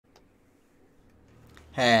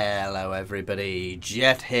Hello everybody,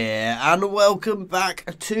 Jet here, and welcome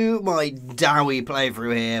back to my Dawi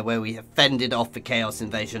playthrough here, where we have fended off the Chaos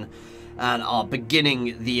Invasion and are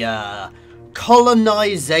beginning the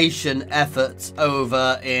colonization efforts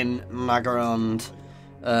over in Magarond.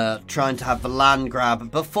 Trying to have the land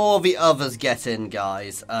grab before the others get in,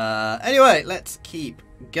 guys. Anyway, let's keep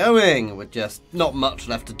going. With just not much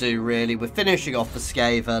left to do, really. We're finishing off the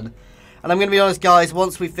Skaven. And I'm going to be honest, guys,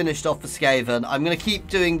 once we've finished off the Skaven, I'm going to keep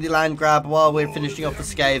doing the land grab while we're finishing off the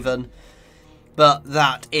Skaven. But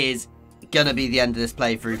that is going to be the end of this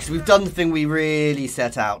playthrough, because we've done the thing we really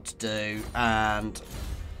set out to do. And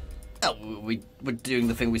we're doing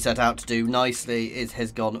the thing we set out to do nicely. It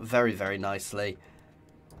has gone very, very nicely.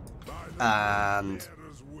 And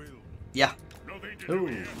yeah. Ooh,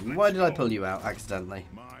 why did I pull you out accidentally?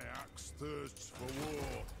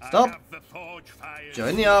 Stop.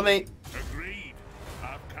 Join the army.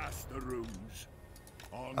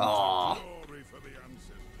 Oh.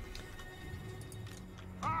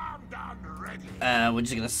 We're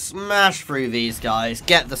just going to smash through these guys,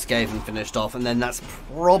 get the Skaven finished off, and then that's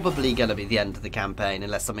probably going to be the end of the campaign,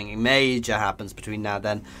 unless something major happens between now and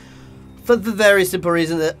then. For the very simple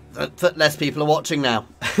reason that less people are watching now.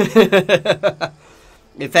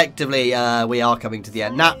 Effectively, we are coming to the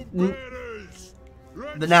end.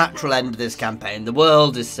 The natural end of this campaign. The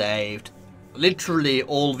world is saved. Literally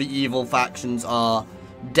all the evil factions are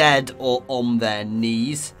dead or on their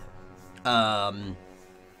knees. There's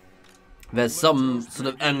some sort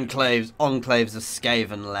of enclaves of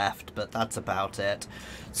Skaven left, but that's about it.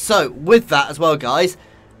 So, with that as well, guys,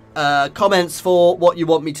 comments for what you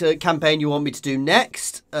want me to, campaign you want me to do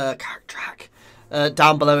next, character track,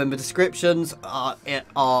 down below in the descriptions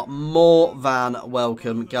are more than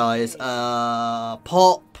welcome, guys.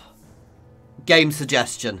 Pop game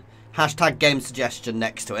suggestion, hashtag game suggestion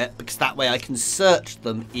next to it, because that way I can search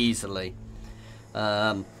them easily.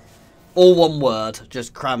 All one word,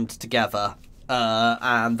 just crammed together,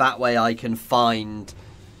 and that way I can find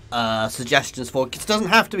suggestions for it. It doesn't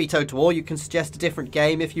have to be Total War. You can suggest a different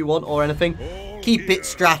game if you want, or anything. Keep it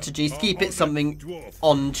strategies, keep it something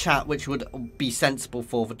on chat which would be sensible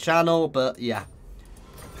for the channel, but yeah.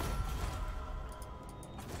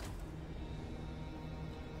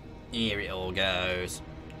 Here it all goes.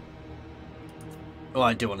 Oh,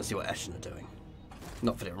 I do want to see what Eshin are doing.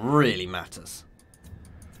 Not that it really matters,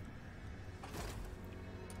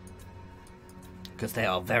 because they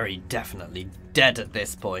are very definitely dead at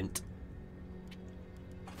this point.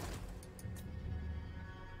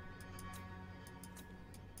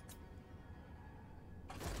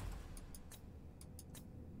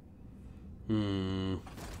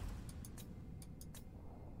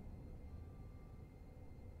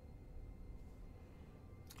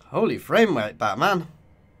 Holy frame rate, Batman.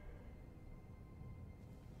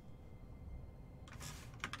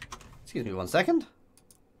 Excuse me 1 second.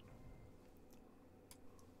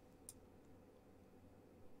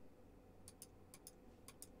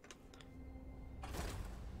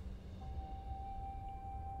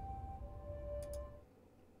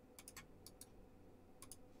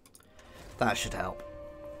 That should help.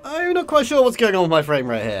 I'm not quite sure what's going on with my frame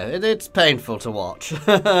rate here. It's painful to watch.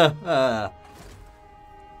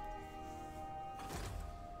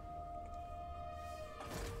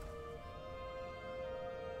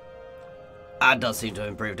 That does seem to have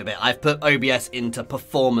improved a bit. I've put OBS into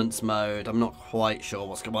performance mode. I'm not quite sure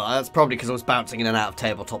what's going on. Well, that's probably because I was bouncing in and out of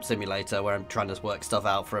Tabletop Simulator, where I'm trying to work stuff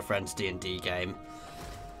out for a friend's D&D game.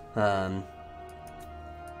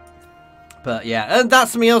 But yeah, and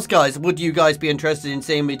that's something else, guys. Would you guys be interested in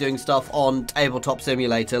seeing me doing stuff on Tabletop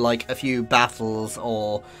Simulator, like a few battles,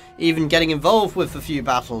 or even getting involved with a few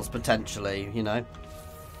battles, potentially, you know?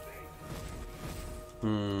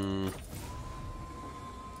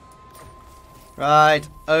 Right,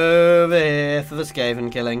 over here for the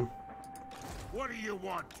Skaven killing. What do you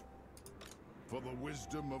want? For the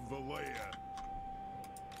wisdom of the layer.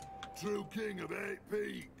 True king of 8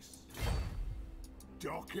 peaks.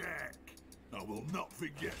 Dokek. I will not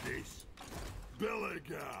forget this.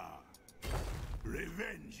 Belagar.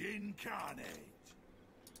 Revenge incarnate.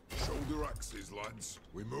 Shoulder axes, lads.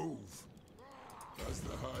 We move. As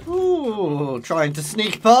the high. Ooh, trying to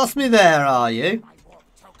sneak past me there, are you?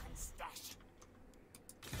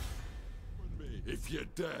 If you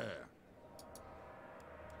dare.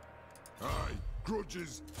 Aye,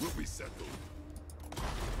 grudges will be settled.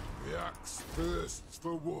 The axe thirsts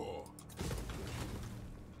for war.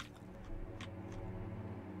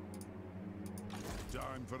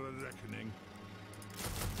 Time for a reckoning.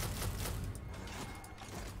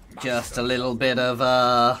 Just a little bit of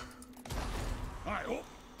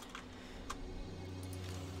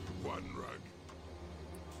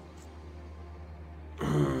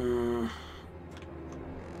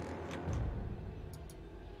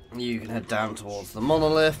You can head down towards the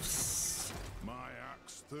monoliths. My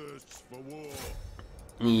axe thirsts for war.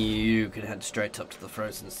 You can head straight up to the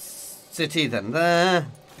frozen city, then there.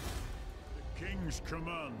 The king's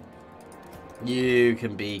command. You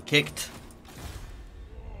can be kicked.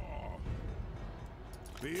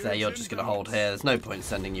 So you're just going to hold here. There's no point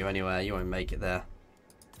sending you anywhere. You won't make it there.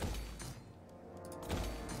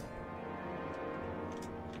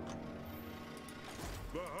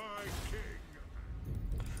 The High King.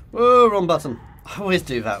 Whoa, wrong button. I always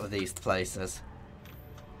do that with these places.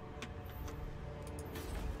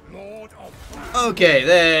 Lord of Okay,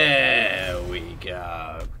 there we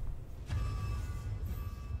go.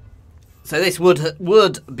 So this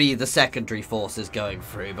would be the secondary forces going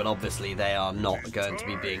through, but obviously they are not going to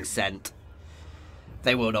be being sent.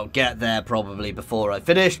 They will not get there probably before I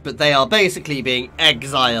finish, but they are basically being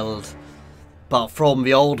exiled, but from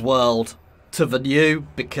the old world to the new,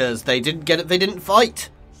 because they didn't get it. They didn't fight.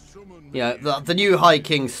 You know, the new High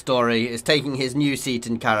King's story is taking his new seat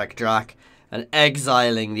in Karakdrak and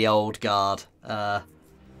exiling the old guard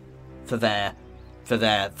for their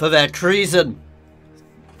treason.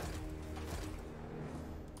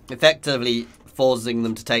 Effectively forcing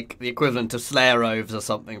them to take the equivalent of Slayer oaths or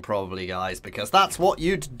something, probably, guys, because that's what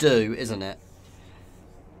you'd do, isn't it?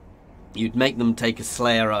 You'd make them take a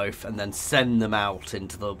Slayer oath and then send them out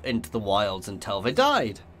into the wilds until they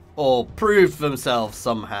died, or prove themselves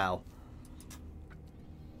somehow.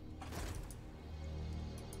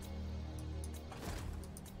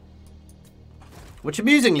 Which,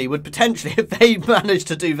 amusingly, would potentially, if they managed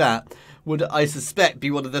to do that, would, I suspect,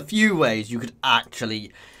 be one of the few ways you could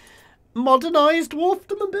actually modernise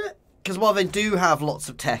dwarfdom a bit. Because while they do have lots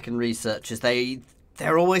of tech and researchers,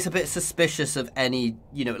 they're always a bit suspicious of any,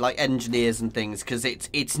 you know, like engineers and things, because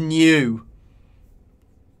it's new.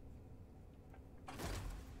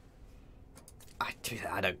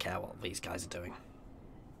 I don't care what these guys are doing.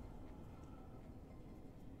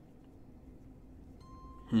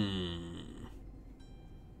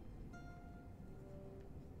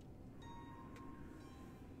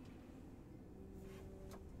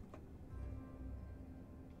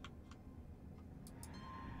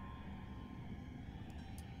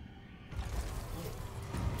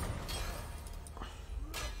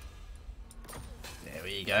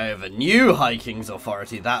 Go, the new High King's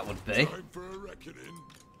authority that would be. Time for a reckoning.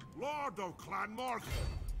 Lord of Clan Morgan,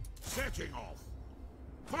 setting off.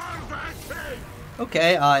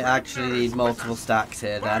 Okay, I actually need multiple stacks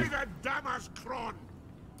here then.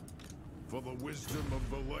 For the wisdom of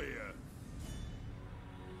the layer.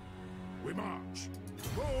 We march.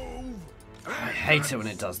 Move. I hate it when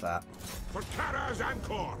it does that. For Kara's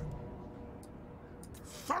Anchor.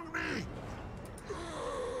 Thugni.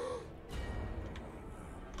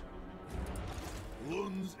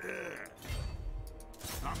 Lun's air.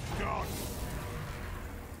 I'm gone.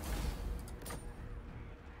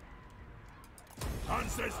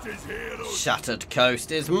 Ancestors heroes. Shattered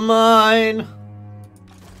Coast is mine.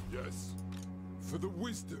 Yes. For the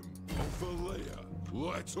wisdom of the layer,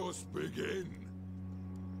 let us begin.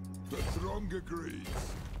 The throng agrees.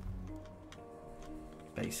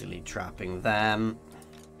 Basically trapping them.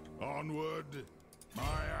 Onward. My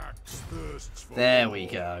axe thirsts for There war. we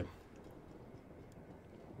go.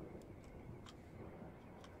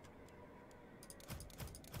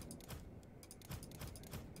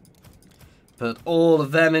 Put all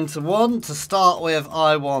of them into one. To start with,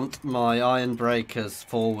 I want my Iron Breakers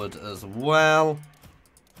forward as well.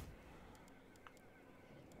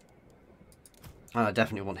 And I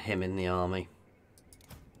definitely want him in the army.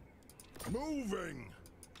 Moving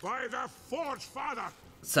by the Forge Father.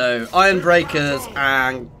 So, Iron Breakers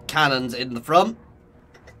and cannons in the front.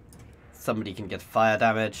 Somebody can get fire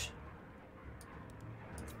damage.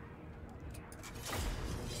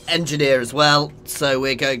 Engineer as well, so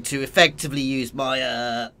we're going to effectively use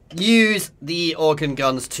my use the organ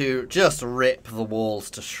guns to just rip the walls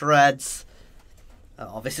to shreds.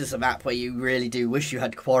 Oh, this is a map where you really do wish you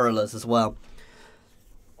had quarrelers as well,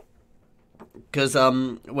 because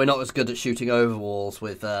we're not as good at shooting over walls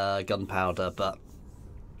with gunpowder. But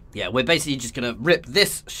yeah, we're basically just gonna rip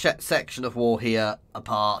this section of wall here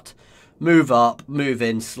apart, move up, move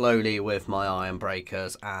in slowly with my Iron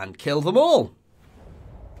Breakers, and kill them all.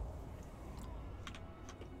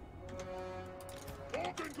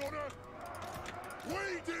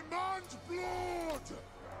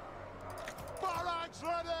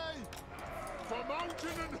 Ready for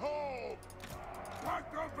mountain and home. Let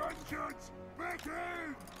the vengeance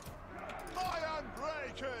begin. Iron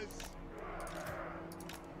Breakers.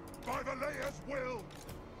 By the layer's will,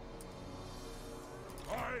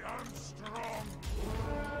 I am strong.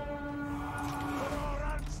 For our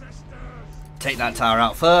ancestors. Take that tower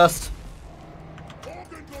out first.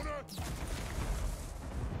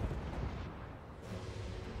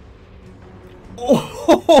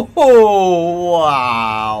 Oh,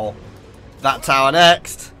 wow. That tower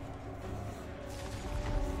next.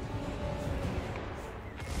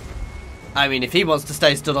 I mean, if he wants to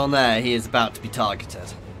stay stood on there, he is about to be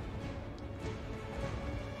targeted.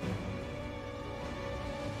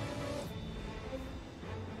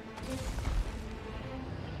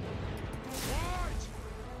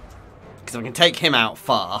 Because we can take him out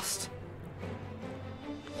fast.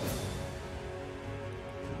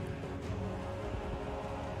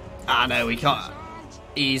 Ah, no, we can't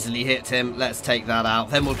easily hit him. Let's take that out.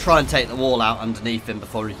 Then we'll try and take the wall out underneath him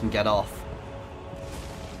before he can get off.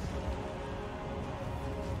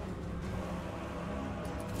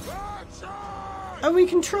 And we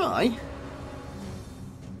can try.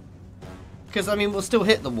 Because, I mean, we'll still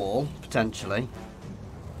hit the wall, potentially.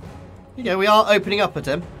 Yeah, we are opening up at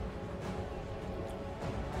him.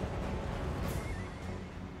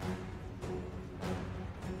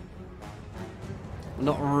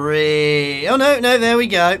 Not really. Oh, no, no, there we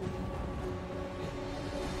go.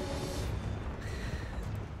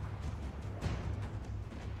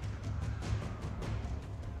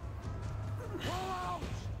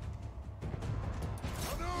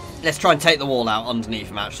 Let's try and take the wall out underneath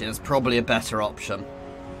him, actually. That's probably a better option.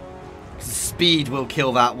 Because the speed will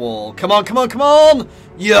kill that wall. Come on, come on, come on!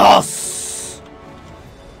 Yes!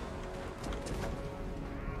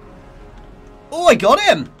 Oh, I got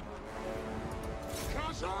him!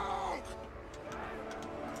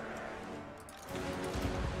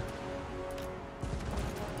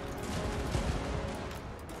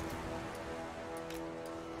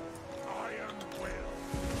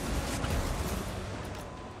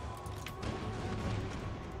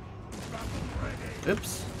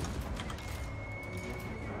 Oops.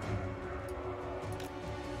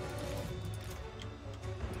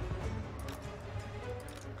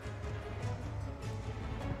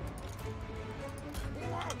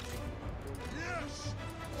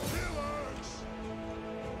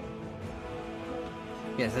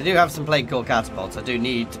 Yes, I do have some plague core catapults. I do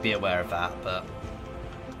need to be aware of that, but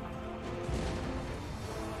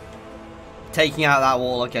taking out that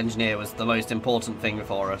Warlock Engineer was the most important thing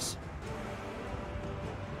for us.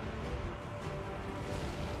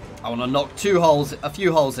 I want to knock a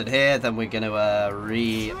few holes in here, then we're going to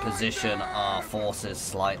reposition our forces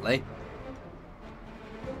slightly.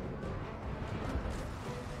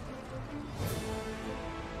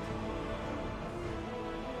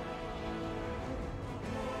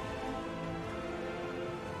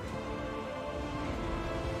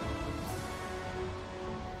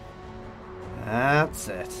 That's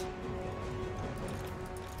it.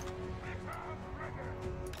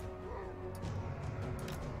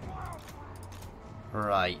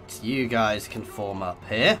 Right, you guys can form up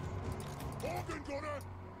here.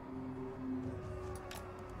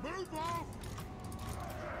 Move off!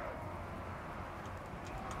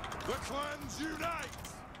 The clans unite!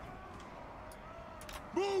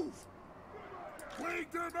 Move! We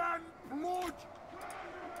demand blood!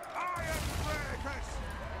 Iron breakers!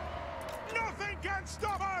 Nothing can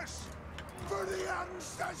stop us! For the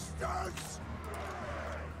ancestors!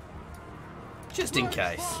 Just in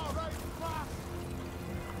case.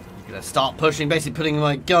 I'm going to start pushing, basically putting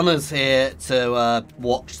my gunners here to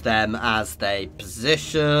watch them as they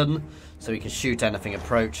position, so we can shoot anything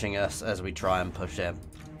approaching us as we try and push in.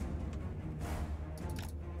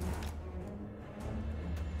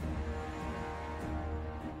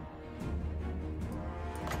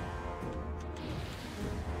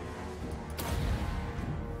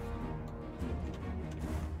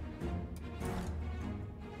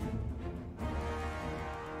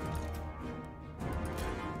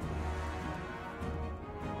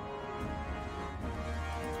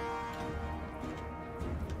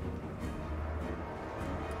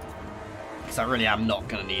 Because I really am not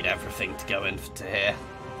going to need everything to go into here.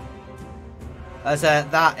 As I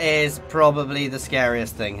said, that is probably the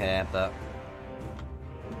scariest thing here, but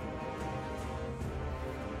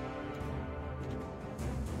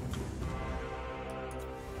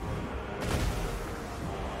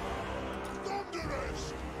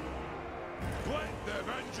Thunderous! Let the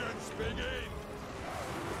vengeance begin!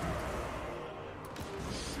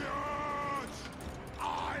 Charge!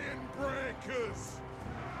 Iron breakers!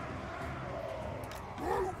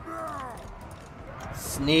 Move now!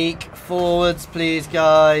 sneak forwards, please,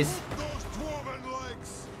 guys. Those dwarven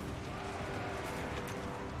legs!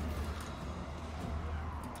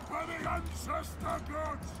 For the ancestor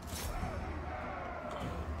blood!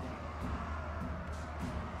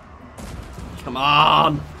 Come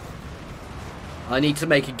on. I need to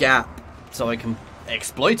make a gap so I can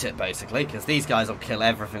exploit it, basically, because these guys will kill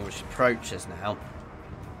everything which approaches now.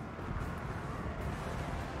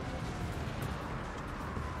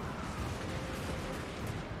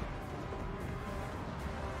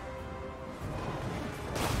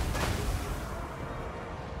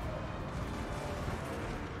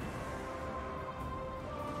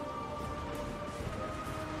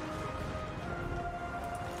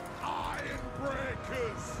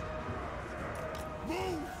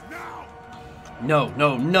 No,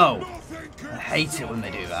 no, no! I hate it when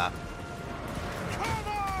they do that.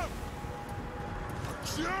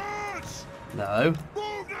 No.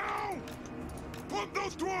 Move now! Put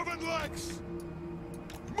those dwarven legs!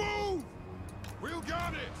 Move! We'll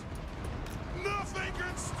got it! Nothing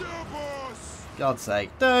can stop us! God's sake,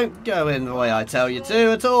 don't go in the way I tell you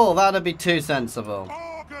to at all. That'd be too sensible.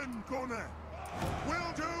 Organ gunner!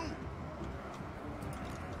 Will do!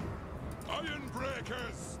 Iron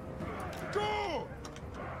breakers! Go!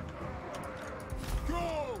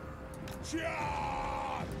 Go!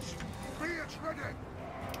 Charge! Be it ready!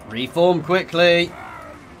 Reform quickly.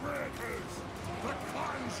 Iron breakers! The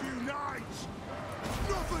clans unite!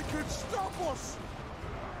 Nothing can stop us!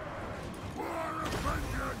 War of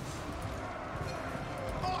vengeance!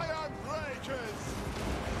 Iron breakers!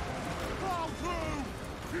 Fall through!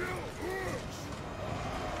 Kill hooks!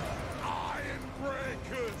 Iron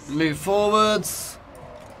breakers! Move forwards.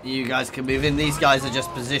 You guys can move in. These guys are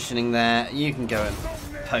just positioning there. You can go and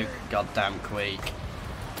poke goddamn Queek.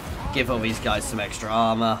 Give all these guys some extra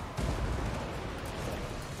armor.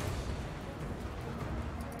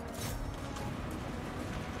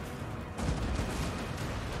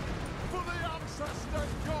 For the ancestor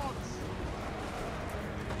gods!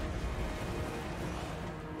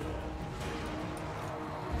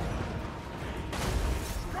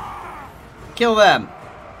 Kill them.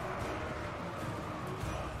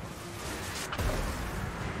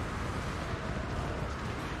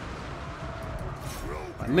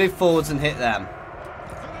 Move forwards and hit them.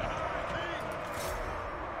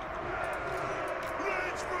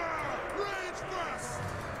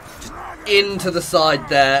 Just into the side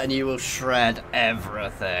there and you will shred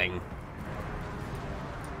everything.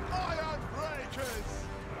 Iron breakers!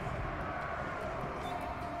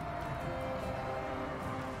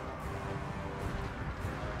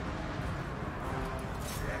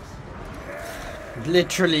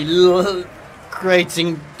 Literally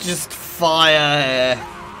creating just fire here.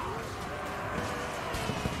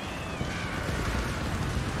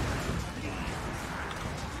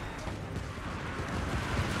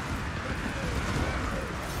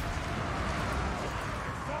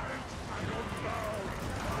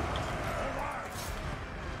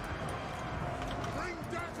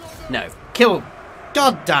 No, kill,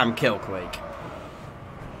 goddamn kill Quake.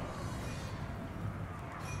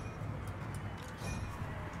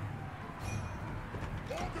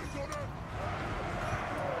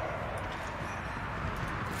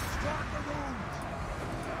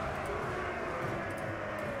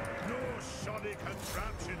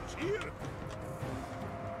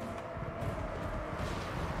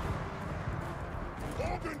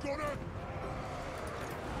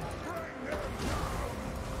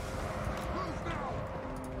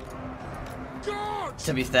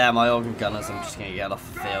 To be fair, my organ gunners, I'm just going to get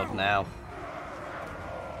off the field now.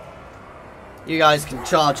 You guys can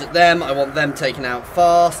charge at them. I want them taken out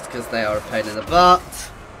fast because they are a pain in the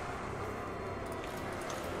butt.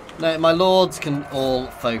 No, my lords can all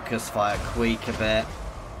focus fire Queek a bit.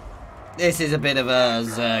 This is a bit of a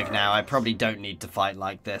zerg now. I probably don't need to fight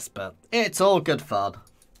like this, but it's all good fun.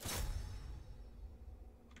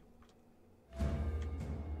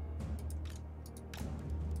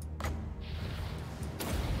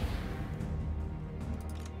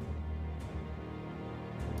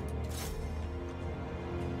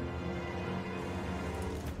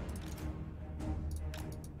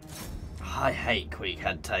 I hate Queek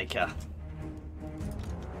Head Taker.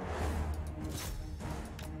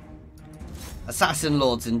 Assassin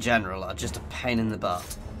Lords in general are just a pain in the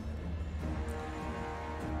butt.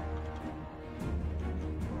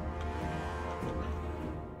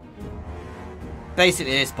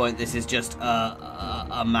 Basically at this point this is just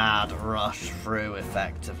a mad rush through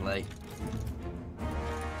effectively.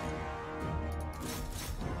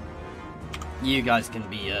 You guys can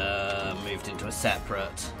be moved into a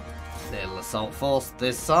separate little assault force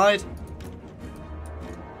this side.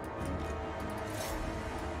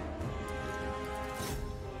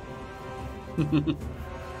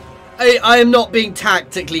 I am not being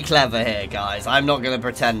tactically clever here, guys. I'm not going to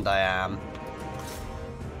pretend I am.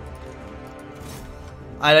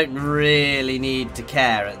 I don't really need to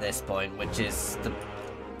care at this point, which is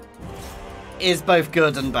both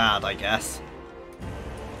good and bad, I guess.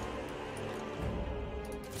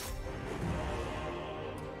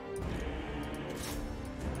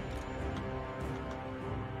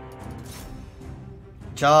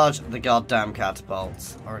 Charge the goddamn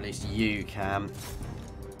catapults, or at least you can.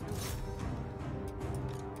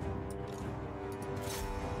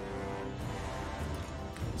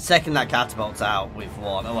 Second that catapult's out, we've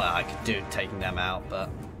won. Oh, well, I could do taking them out, but...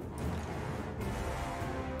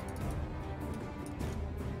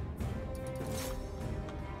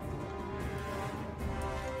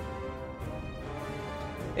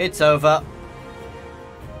 It's over.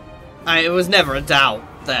 It was never a doubt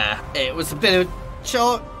there. It was a bit of a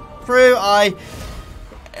shot through. I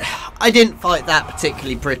didn't fight that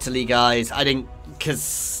particularly prettily, guys. I didn't,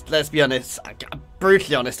 because, let's be honest,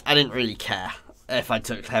 brutally honest, I didn't really care if I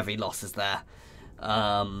took heavy losses there,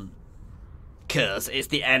 because it's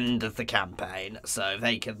the end of the campaign, so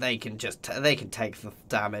they can take the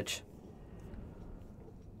damage.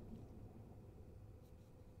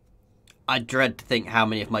 I dread to think how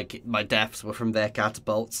many of my deaths were from their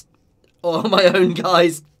catapults or my own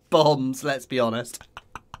guys' bombs. Let's be honest.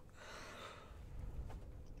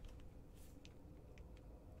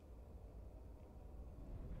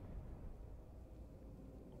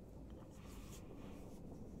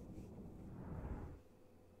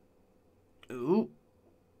 Ooh.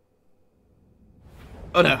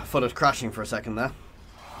 Oh no, I thought I was crashing for a second there.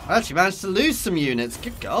 I actually managed to lose some units.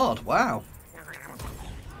 Good God, wow.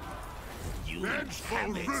 You not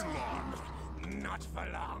for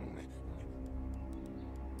long.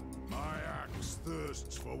 My axe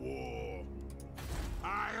thirsts for war.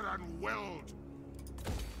 Iron weld.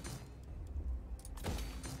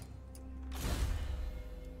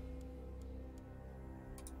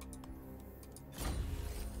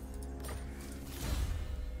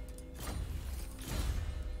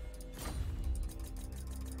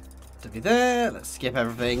 To be there, let's skip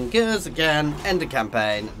everything, because again, end of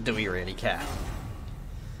campaign, do we really care?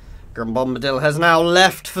 Grim Bombadil has now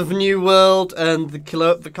left for the New World, and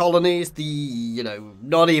the colonies, you know,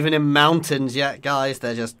 not even in mountains yet, guys,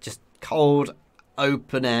 they're just cold,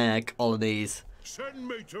 open-air colonies. Send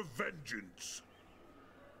me to vengeance.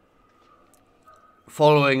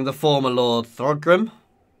 Following the former Lord Thorgrim.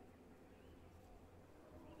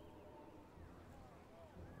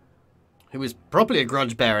 Who is probably a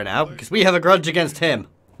grudge bearer now, because we have a grudge against him.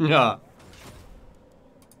 Yeah.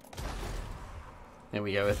 There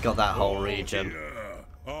we go, we've got that whole region.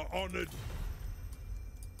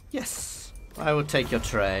 Yes, I will take your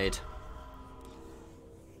trade.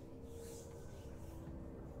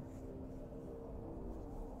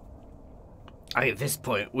 At this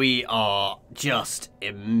point, we are just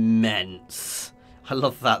immense. I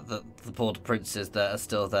love that the border princes that are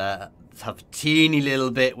still there have a teeny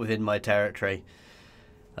little bit within my territory.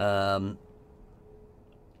 In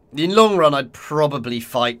long run, I'd probably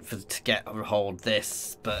fight to get a hold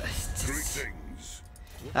this, but it's just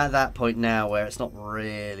at that point now where it's not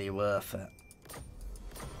really worth it.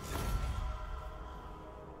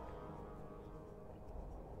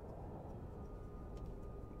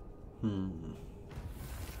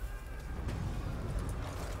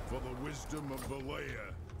 For the wisdom of the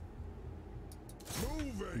layer.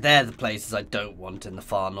 They're the places I don't want in the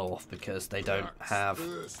far north because they don't have...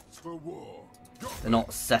 They're not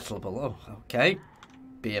settleable. Oh, okay.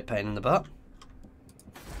 Be a pain in the butt.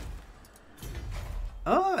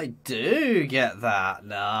 Oh, I do get that.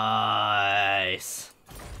 Nice.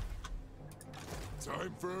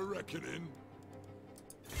 Time for a reckoning.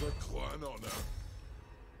 For clan honor.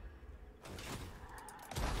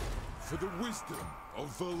 For the wisdom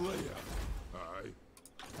of the layer. Aye.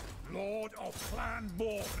 Lord of Clan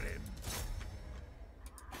Warham.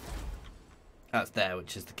 That's there,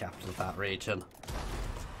 which is the capital of that region.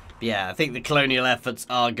 But yeah, I think the colonial efforts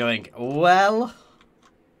are going well.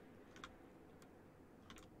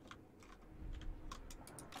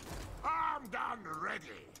 Armed and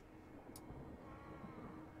ready.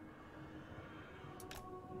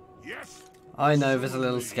 Yes. I know there's a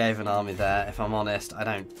little Skaven army there. If I'm honest, I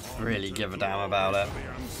don't really give a damn about it.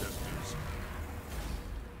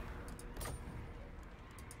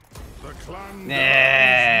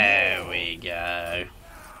 There we go.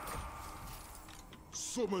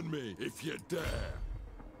 Summon me if you dare.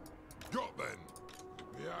 Got then.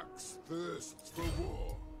 The axe thirsts for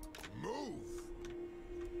war. Move.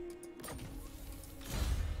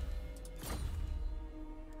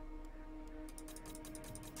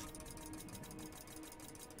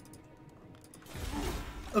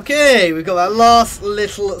 Okay, we've got that last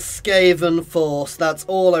little Skaven force. That's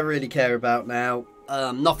all I really care about now.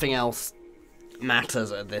 Nothing else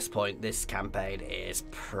matters at this point. This campaign is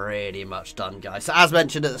pretty much done, guys. So as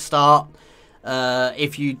mentioned at the start,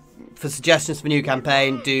 if you, for suggestions for new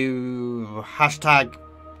campaign, do hashtag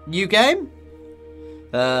new game,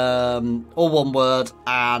 or one word,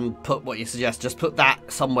 and put what you suggest. Just put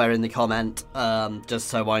that somewhere in the comment, just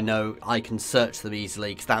so I know I can search them easily,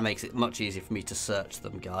 because that makes it much easier for me to search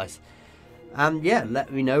them, guys. And yeah,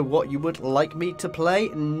 let me know what you would like me to play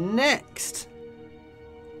next.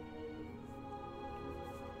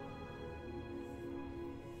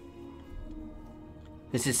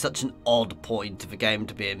 This is such an odd point of a game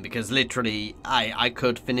to be in, because literally I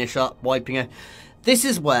could finish up wiping it. This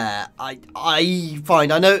is where I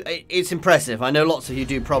find, I know it's impressive, I know lots of you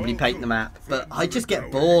do probably paint the map, but I just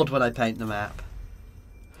get bored when I paint the map.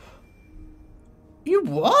 You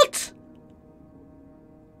what?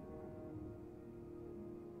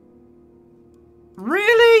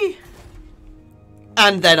 Really?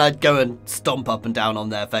 And then I'd go and stomp up and down on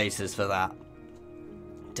their faces for that.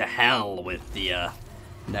 To hell with the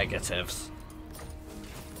negatives.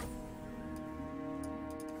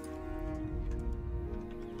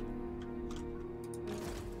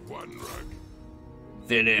 One rug.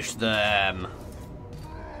 Finish them.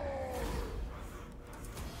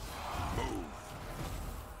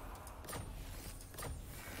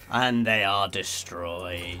 And they are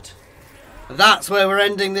destroyed. That's where we're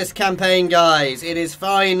ending this campaign, guys. It is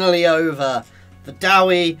finally over. The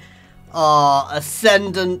Dawi are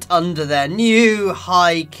ascendant under their new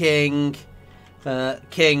High King,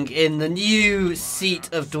 in the new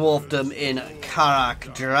seat of dwarfdom in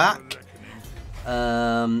Karak-Drak,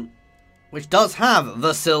 which does have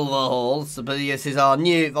the Silver Halls, but this is our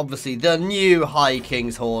new, obviously the new High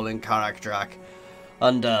King's Hall in Karak-Drak,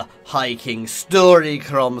 under High King Sturri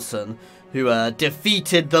Cromson, who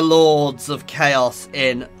defeated the Lords of Chaos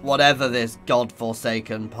in whatever this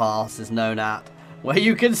godforsaken pass is known at, where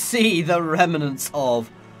you can see the remnants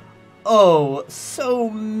of, oh,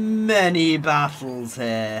 so many battles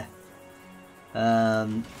here. It's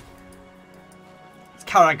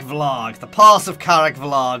Karak Vlag, the Pass of Karak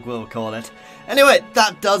Vlag, we'll call it. Anyway,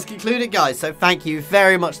 that does conclude it, guys. So thank you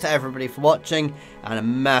very much to everybody for watching, and a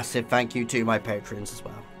massive thank you to my patrons as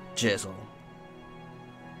well. Cheers all.